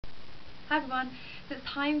Hi everyone, so it's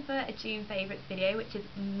time for a June favourites video, which is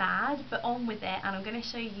mad, but on with it, and I'm going to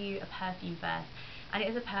show you a perfume first. And it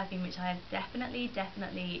is a perfume which I have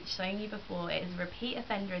definitely shown you before. It is a repeat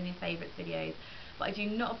offender in these favourites videos, but I do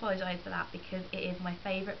not apologise for that because it is my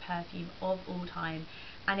favourite perfume of all time,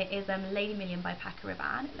 and it is Lady Million by Paco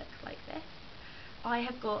Rabanne. It looks like this. I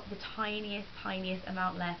have got the tiniest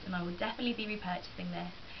amount left, and I will definitely be repurchasing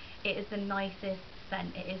this. It is the nicest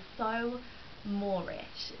scent. It is so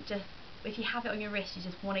Moorish. Just if you have it on your wrist, you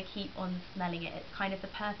just want to keep on smelling it. It's kind of the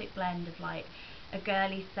perfect blend of like a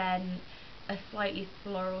girly scent, a slightly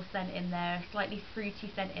floral scent in there, a slightly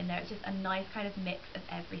fruity scent in there. It's just a nice kind of mix of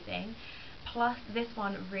everything. Plus this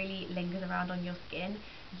one really lingers around on your skin.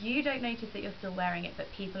 You don't notice that you're still wearing it, but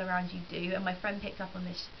people around you do, and my friend picked up on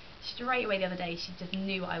this straight away the other day. She just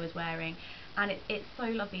knew what I was wearing, and it's so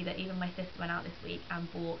lovely that even my sister went out this week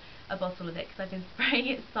and bought a bottle of it because I've been spraying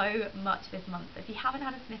it so much this month. So if you haven't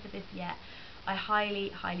had a sniff of this yet, I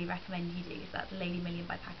highly recommend you do. So that's Lady Million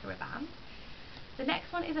by Paco Rabanne. The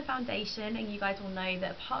next one is a foundation, and you guys will know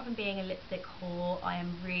that apart from being a lipstick whore, I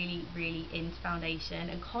am really into foundation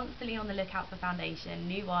and constantly on the lookout for foundation,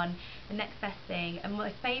 new one, the next best thing. And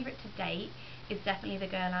my favourite to date is definitely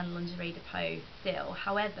the Guerlain Lingerie Depot still.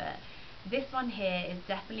 However, this one here is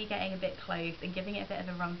definitely getting a bit close and giving it a bit of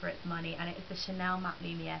a run for its money, and it is the Chanel Matte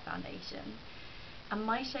Lumiere foundation. And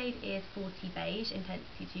my shade is 40 Beige,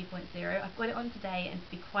 Intensity 2.0. I've got it on today, and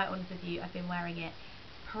to be quite honest with you, I've been wearing it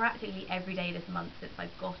practically every day this month since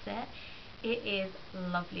I've got it. It is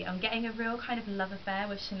lovely. I'm getting a real kind of love affair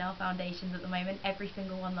with Chanel foundations at the moment. Every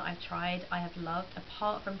single one that I've tried I have loved,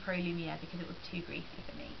 apart from Pro Lumiere because it was too greasy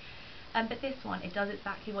for me. But this one, it does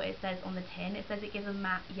exactly what it says on the tin. It says it gives a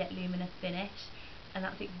matte yet luminous finish, and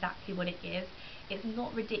that's exactly what it gives. It's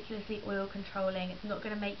not ridiculously oil controlling, it's not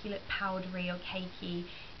going to make you look powdery or cakey.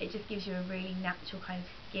 It just gives you a really natural kind of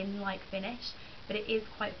skin-like finish, but it is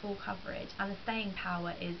quite full coverage, and the staying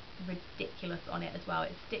power is ridiculous on it as well.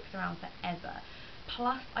 It sticks around forever.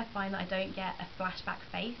 Plus, I find that I don't get a flashback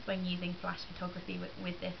face when using flash photography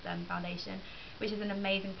with this foundation, which is an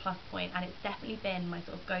amazing plus point, and it's definitely been my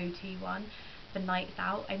sort of go-to one for nights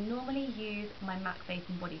out. I normally use my MAC Face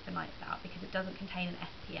and Body for nights out because it doesn't contain an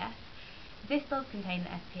SPF. This does contain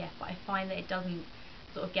an SPF, but I find that it doesn't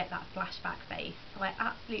sort of get that flashback face. So I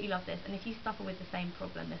absolutely love this, and if you suffer with the same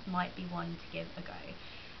problem, this might be one to give a go.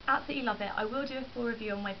 Absolutely love it. I will do a full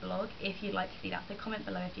review on my blog if you'd like to see that, so comment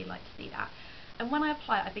below if you'd like to see that. And when I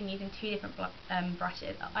apply it, I've been using two different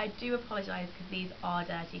brushes. I do apologise because these are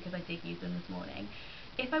dirty because I did use them this morning.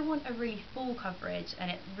 If I want a really full coverage and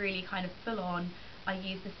it's really kind of full on, I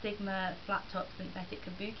use the Sigma Flat Top Synthetic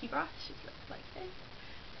Kabuki brush. It looks like this.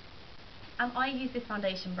 And I use this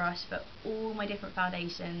foundation brush for all my different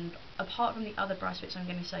foundations. Apart from the other brush which I'm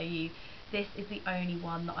going to show you, this is the only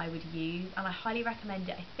one that I would use, and I highly recommend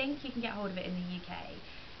it. I think you can get hold of it in the UK.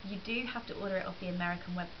 You do have to order it off the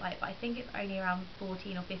American website, but I think it's only around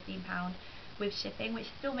 £14 or £15 with shipping, which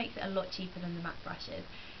still makes it a lot cheaper than the MAC brushes.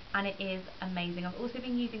 And it is amazing. I've also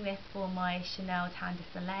been using this for my Chanel Tan de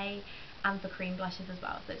Soleil and for cream blushes as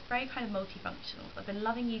well, so it's very kind of multifunctional. So I've been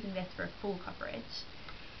loving using this for a full coverage.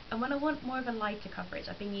 And when I want more of a lighter coverage,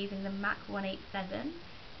 I've been using the MAC 187,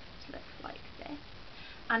 which looks like this.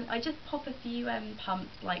 And I just pop a few pumps,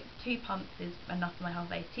 like 2 pumps is enough for my whole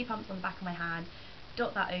face, 2 pumps on the back of my hand,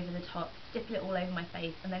 dot that over the top, stipple it all over my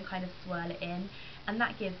face, and then kind of swirl it in. And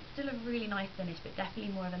that gives still a really nice finish, but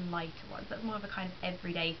definitely more of a lighter one. So that's more of a kind of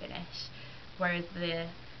everyday finish, whereas the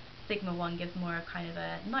Sigma one gives more of kind of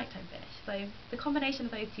a nighttime finish. So the combination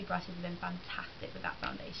of those two brushes have been fantastic with that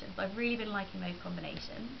foundation. So I've really been liking those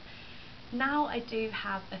combinations. Now I do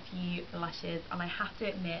have a few blushes, and I have to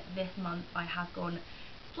admit this month I have gone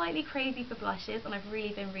slightly crazy for blushes, and I've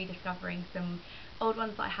really been rediscovering some old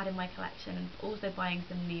ones that I had in my collection and also buying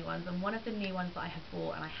some new ones. And one of the new ones that I have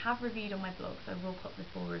bought, and I have reviewed on my blog, so I will pop the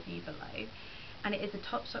full review below, and it is a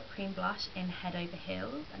Topshop cream blush in Head Over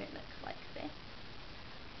Heels, and it looks like this.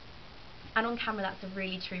 And on camera that's a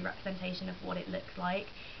really true representation of what it looks like.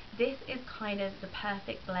 This is kind of the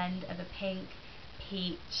perfect blend of a pink,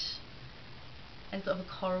 peach and sort of a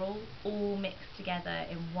coral all mixed together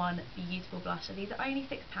in one beautiful blush. So these are only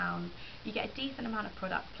 £6. You get a decent amount of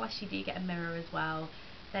product, plus you do get a mirror as well.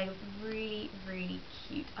 They're really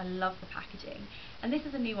cute. I love the packaging. And this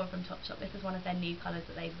is a new one from Topshop. This is one of their new colours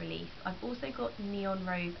that they've released. I've also got Neon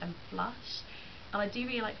Rose and Flush. And I do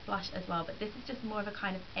really like Flush as well, but this is just more of a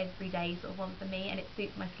kind of everyday sort of one for me, and it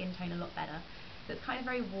suits my skin tone a lot better. So it's kind of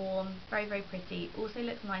very warm, very pretty. Also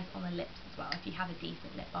looks nice on the lips as well if you have a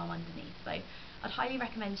decent lip balm underneath. So I'd highly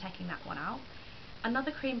recommend checking that one out.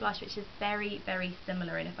 Another cream blush which is very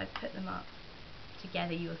similar, and if I put them up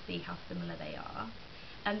together you'll see how similar they are.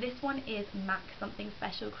 And this one is MAC Something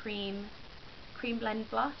Special Cremeblend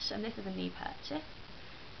Blush, and this is a new purchase.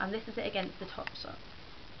 And this is it against the Topshop.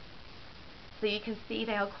 So you can see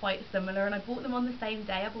they are quite similar, and I bought them on the same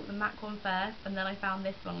day. I bought the MAC one first, and then I found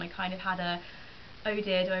this one. I kind of had a, oh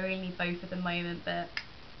dear, do I really need both at the moment? But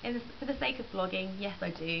for the sake of vlogging, yes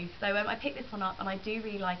I do. So I picked this one up, and I do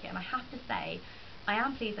really like it, and I have to say, I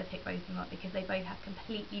am pleased I picked both of them up because they both have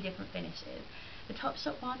completely different finishes. The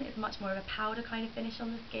Topshop one is much more of a powder kind of finish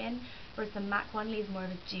on the skin, whereas the MAC one leaves more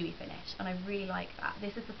of a dewy finish, and I really like that.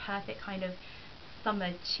 This is the perfect kind of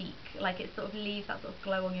summer cheek, like it sort of leaves that sort of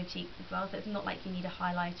glow on your cheeks as well, so it's not like you need a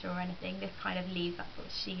highlighter or anything. This kind of leaves that sort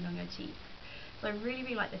of sheen on your cheeks. So I really,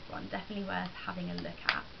 really like this one, definitely worth having a look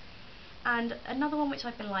at. And another one which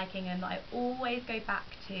I've been liking and that I always go back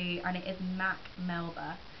to, and it is MAC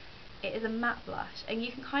Melba. It is a matte blush, and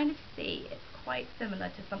you can kind of see it's quite similar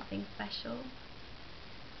to Something Special.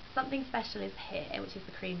 Something Special is here, which is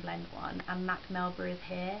the Cremeblend one, and MAC Melba is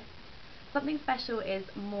here. Something Special is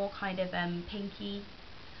more kind of pinky,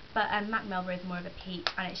 but MAC Melba is more of a peach,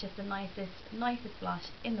 and it's just the nicest blush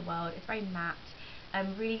in the world. It's very matte,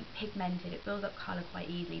 really pigmented. It builds up colour quite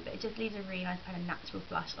easily, but it just leaves a really nice kind of natural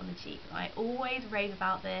blush on the cheek. And I always rave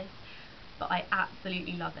about this, but I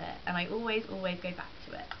absolutely love it, and I always go back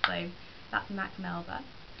to it. So that's MAC Melba.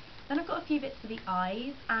 Then I've got a few bits for the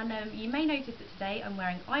eyes, and you may notice that today I'm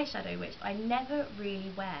wearing eyeshadow, which I never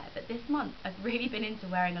really wear, but this month I've really been into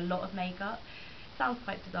wearing a lot of makeup. Sounds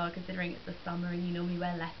quite bizarre considering it's the summer and you normally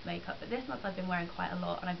wear less makeup, but this month I've been wearing quite a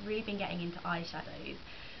lot, and I've really been getting into eyeshadows.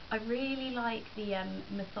 I really like the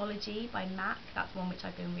Mythology by MAC. That's one which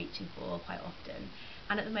I've been reaching for quite often.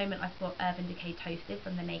 And at the moment I've got Urban Decay Toasted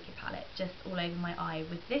from the Naked palette just all over my eye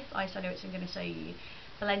with this eyeshadow, which I'm going to show you,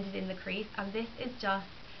 blended in the crease. And this is just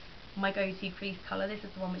my go-to crease colour. This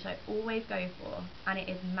is the one which I always go for, and it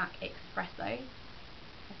is MAC Espresso.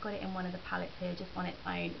 I've got it in one of the palettes here just on its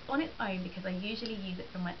own. It's on its own because I usually use it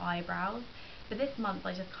for my eyebrows, but this month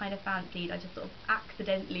I just kind of fancied, I just sort of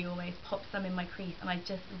accidentally always popped some in my crease, and I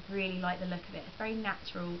just really like the look of it. It's very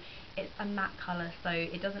natural, it's a matte colour, so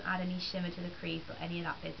it doesn't add any shimmer to the crease or any of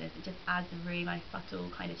that business. It just adds a really nice subtle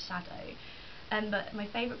kind of shadow. But my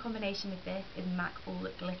favourite combination with this is MAC All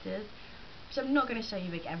That Glitters, which I'm not going to show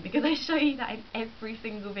you again because I show you that in every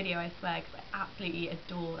single video, I swear, because I absolutely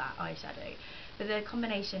adore that eyeshadow. But the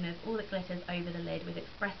combination of All That Glitters over the lid with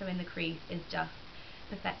espresso in the crease is just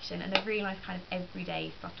perfection, and a really nice kind of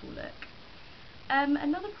everyday subtle look.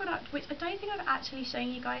 Another product which I don't think I've actually shown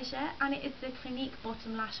you guys yet, and it is the Clinique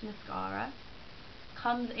Bottom Lash Mascara.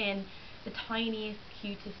 Comes in the tiniest,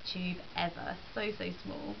 cutest tube ever, so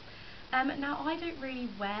small. Now I don't really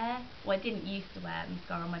wear, well I didn't used to wear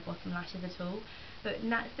mascara on my bottom lashes at all, but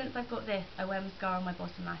now, since I've got this, I wear mascara on my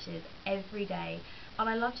bottom lashes every day, and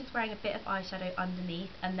I love just wearing a bit of eyeshadow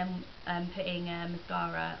underneath and then putting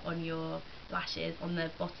mascara on your lashes on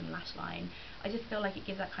the bottom lash line. I just feel like it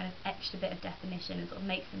gives that kind of extra bit of definition and sort of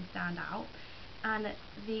makes them stand out. And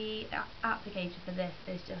the applicator for this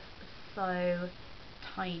is just so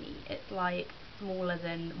tiny. It's like smaller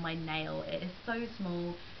than my nail. It is so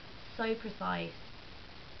small, so precise.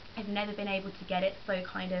 I've never been able to get it so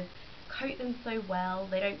kind of coat them so well.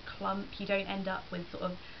 They don't clump. You don't end up with sort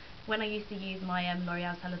of, when I used to use my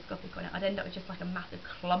L'Oreal Telescopic on it, I'd end up with just like a massive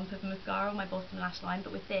clump of mascara on my bottom lash line,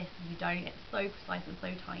 but with this you don't. It's so precise and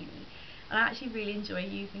so tiny, and I actually really enjoy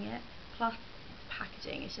using it. Plus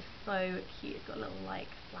packaging is just so cute. It's got little like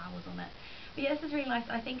flowers on it. But yeah, this is really nice.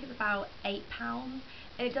 I think it's about £8, and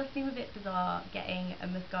it does seem a bit bizarre getting a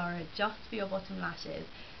mascara just for your bottom lashes,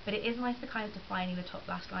 but it is nice for kind of defining the top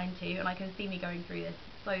lash line too, and I can see me going through this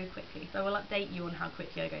so quickly, so I'll update you on how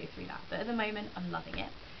quickly I go through that, but at the moment I'm loving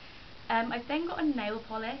it. I've then got a nail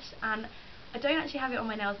polish, and I don't actually have it on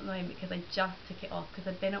my nails at the moment because I just took it off because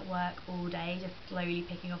I've been at work all day just slowly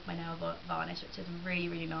picking off my nail varnish, which is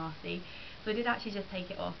really nasty, so I did actually just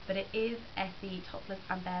take it off. But it is Essie Topless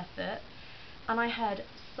and Barefoot, and I heard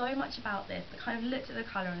so much about this. I kind of looked at the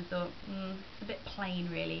colour and thought, it's a bit plain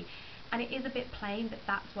really, and it is a bit plain, but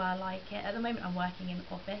that's why I like it. At the moment I'm working in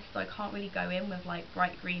the office, so I can't really go in with like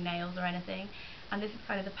bright green nails or anything, and this is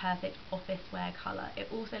kind of the perfect office wear colour. It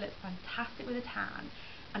also looks fantastic with a tan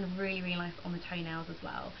and really nice on the toenails as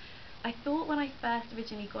well. I thought when I first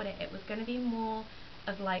originally got it, it was going to be more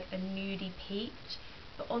of like a nudie peach,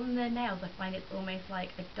 but on the nails I find it's almost like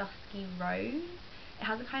a dusky rose. It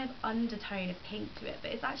has a kind of undertone of pink to it,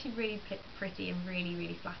 but it's actually really pretty and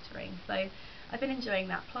really flattering. So I've been enjoying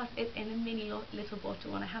that. Plus it's in a mini little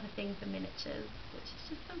bottle, and I have a thing for miniatures, which is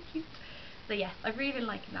just so cute. So yes, I've really been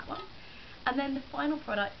liking that one. And then the final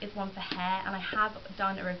product is one for hair, and I have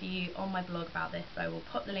done a review on my blog about this, so we'll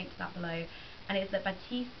pop the link to that below. And it's the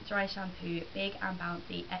Batiste Dry Shampoo Big and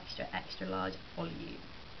Bouncy Extra Extra Large Volume.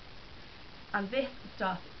 And this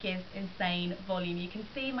stuff gives insane volume. You can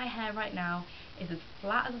see my hair right now is as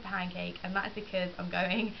flat as a pancake, and that is because I'm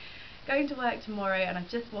going to work tomorrow and I've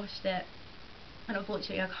just washed it, and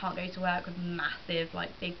unfortunately I can't go to work with massive like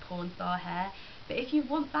big porn star hair. But if you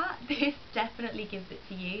want that, this definitely gives it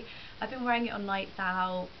to you. I've been wearing it on nights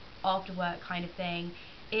out, after work kind of thing.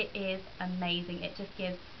 It is amazing. It just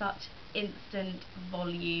gives such instant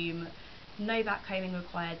volume. No backcombing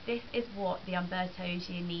required. This is what the Umberto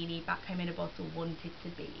Giannini backcomb in a bottle wanted to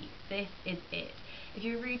be. This is it. If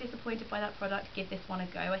you're really disappointed by that product, give this one a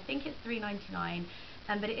go. I think it's $3.99,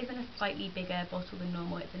 but it is in a slightly bigger bottle than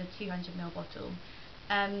normal. It's in a 200ml bottle,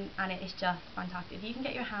 and it is just fantastic. If you can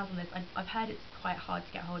get your hands on this, I've heard it's quite hard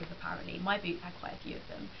to get hold of apparently. My boots had quite a few of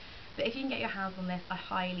them. But if you can get your hands on this, I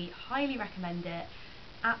highly recommend it.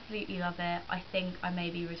 Absolutely love it. I think I may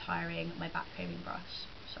be retiring my backcombing brush.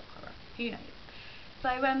 Shock horror. Who knows? So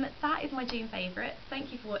that is my June favourite.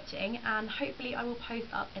 Thank you for watching, and hopefully I will post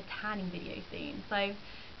up a tanning video soon. So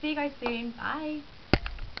see you guys soon. Bye!